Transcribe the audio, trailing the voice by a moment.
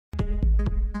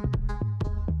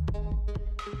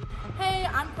Hey,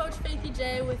 I'm Coach Faithy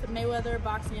J with Mayweather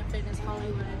Boxing Fitness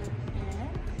Hollywood.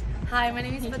 And hi, my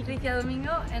name is Patricia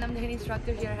Domingo, and I'm the head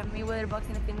instructor here at Mayweather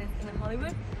Boxing Fitness in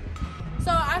Hollywood.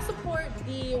 So I support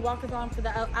the Walkathon for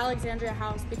the Alexandria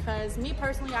House because me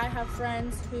personally, I have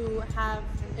friends who have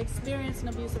experienced an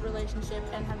abusive relationship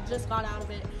and have just got out of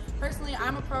it. Personally,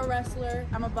 I'm a pro wrestler,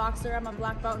 I'm a boxer, I'm a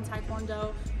black belt in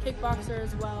Taekwondo, kickboxer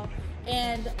as well.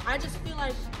 And I just feel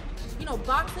like, you know,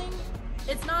 boxing,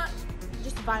 it's not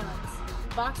just violence.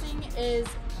 Boxing is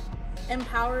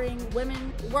empowering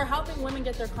women. We're helping women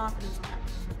get their confidence back.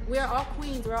 We are all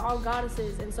queens, we're all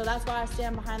goddesses, and so that's why I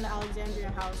stand behind the Alexandria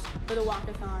House for the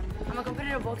Walkathon. I'm a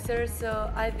competitive boxer,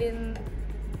 so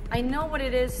I know what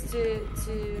it is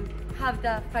to have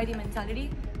that fighting mentality,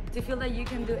 to feel that you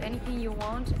can do anything you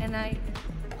want, and I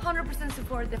 100%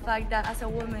 support the fact that as a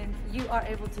woman, you are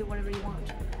able to do whatever you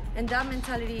want. And that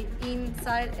mentality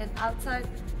inside and outside,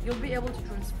 you'll be able to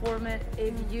transform it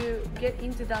if you get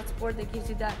into that sport that gives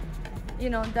you that, you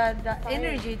know, that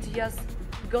energy to just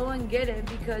go and get it,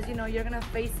 because you know you're gonna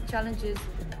face challenges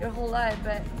your whole life.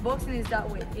 But boxing is that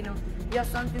way, you know, you have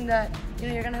something that, you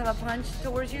know, you're gonna have a punch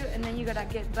towards you and then you gotta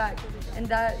get back, and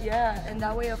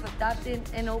that way of adapting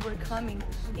and overcoming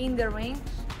in the ring,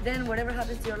 then whatever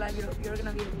happens to your life, you're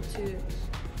gonna be able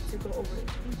to go over it.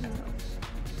 So,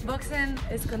 boxing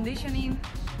is conditioning,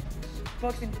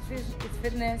 boxing is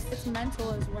fitness, it's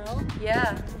mental as well.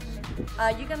 Yeah.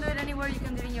 You can do it anywhere, you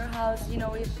can do it in your house. You know,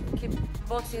 we keep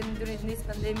boxing during this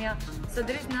pandemic, so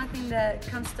there is nothing that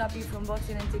can stop you from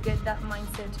boxing and to get that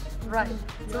mindset right.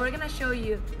 So we're gonna show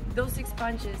you those 6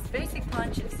 punches, basic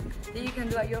punches that you can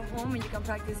do at your home, and you can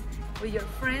practice with your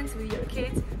friends, with your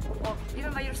kids, or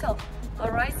even by yourself.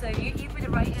 Alright, so you eat with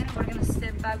the right hand, we're gonna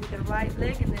step back with the right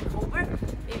leg and then over.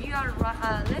 If you are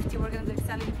lefty, we're gonna do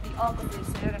exactly the opposite.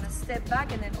 So you're gonna step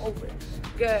back and then over.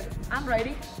 Good. I'm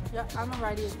ready. Yeah, I'm a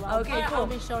righty as well. Okay, cool. I'll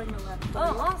be showing the left.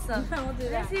 Oh, awesome. We'll do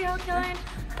that. Let's see how kind.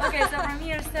 Okay, so from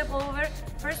here, step over.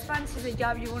 First punch is a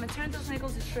jab. You want to turn those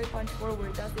knuckles to straight punch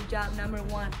forward. That's the jab number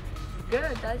 1.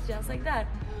 Good, that's just like that.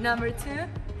 Number 2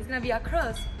 is gonna be a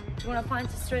cross. You want to punch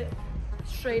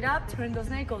straight up, turn those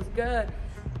knuckles. Good.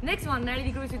 Next one, 90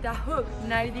 degrees with that hook.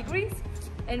 90 degrees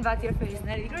and back to your face.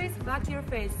 90 degrees, back to your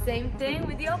face. Same thing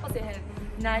with the opposite hand.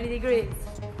 90 degrees.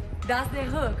 That's the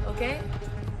hook, okay?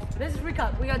 Let's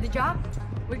recap. We got the jab,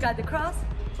 we got the cross,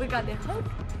 we got the hook,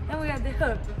 and we got the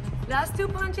hook. Last 2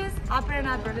 punches, upper and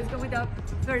upper. Let's go with the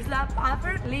first lap,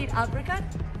 upper, lead uppercut.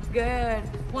 Good.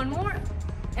 One more.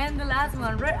 And the last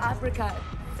one, right uppercut.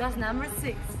 That's number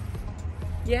 6.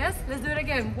 Yes, let's do it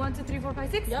again. 1, 2, 3, 4,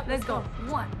 5, 6. Yep, let's go.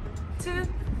 1, 2,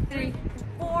 3,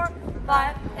 4,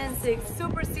 5, and 6.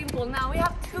 Super simple. Now we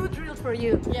have 2 drills for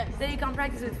you. Yes. That you can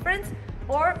practice with friends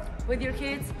or with your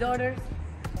kids, daughters.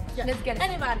 Yes. Let's get it.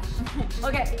 Anybody.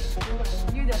 Okay.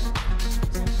 You do.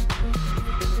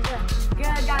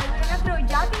 Good, guys. We're gonna throw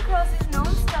jab and crosses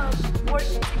non-stop,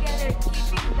 working together,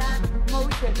 keeping that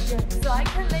motion. So I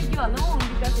can't let you alone,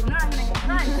 because if not, I'm gonna get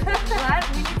punched. Right?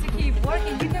 We need to keep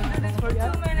working. You can do this for 2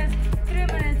 minutes, 3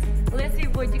 minutes. Let's see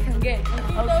what you can get. And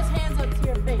keep those hands up to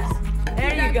your face.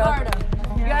 There you go.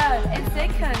 Good.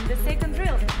 And the second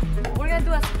drill, we're gonna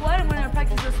do a squat and we're gonna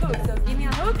practice those hooks. So give me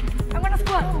a hook, I'm gonna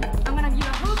squat. I'm gonna give you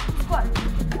a hook, squat.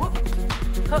 Hook,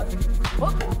 hook,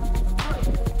 hook,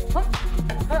 hook,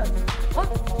 hook,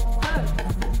 hook, hook.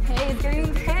 Hey, it's getting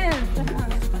intense.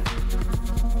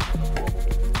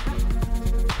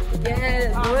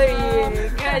 Yes, boy.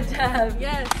 Good job.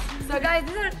 Yes. So guys,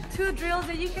 these are 2 drills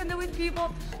that you can do with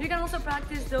people. You can also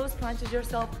practice those punches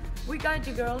yourself. We got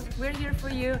you, girls. We're here for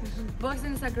you.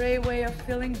 Boxing is a great way of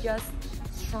feeling just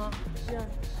strong. Yeah.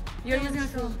 You're just gonna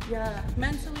feel, yeah.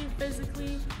 Mentally,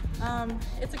 physically,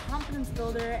 it's a confidence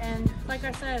builder, and like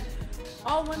I said,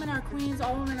 all women are queens,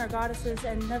 all women are goddesses,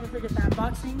 and never forget that.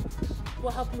 Boxing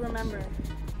will help you remember.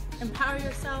 Empower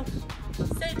yourself,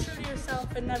 stay true to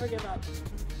yourself, and never give up.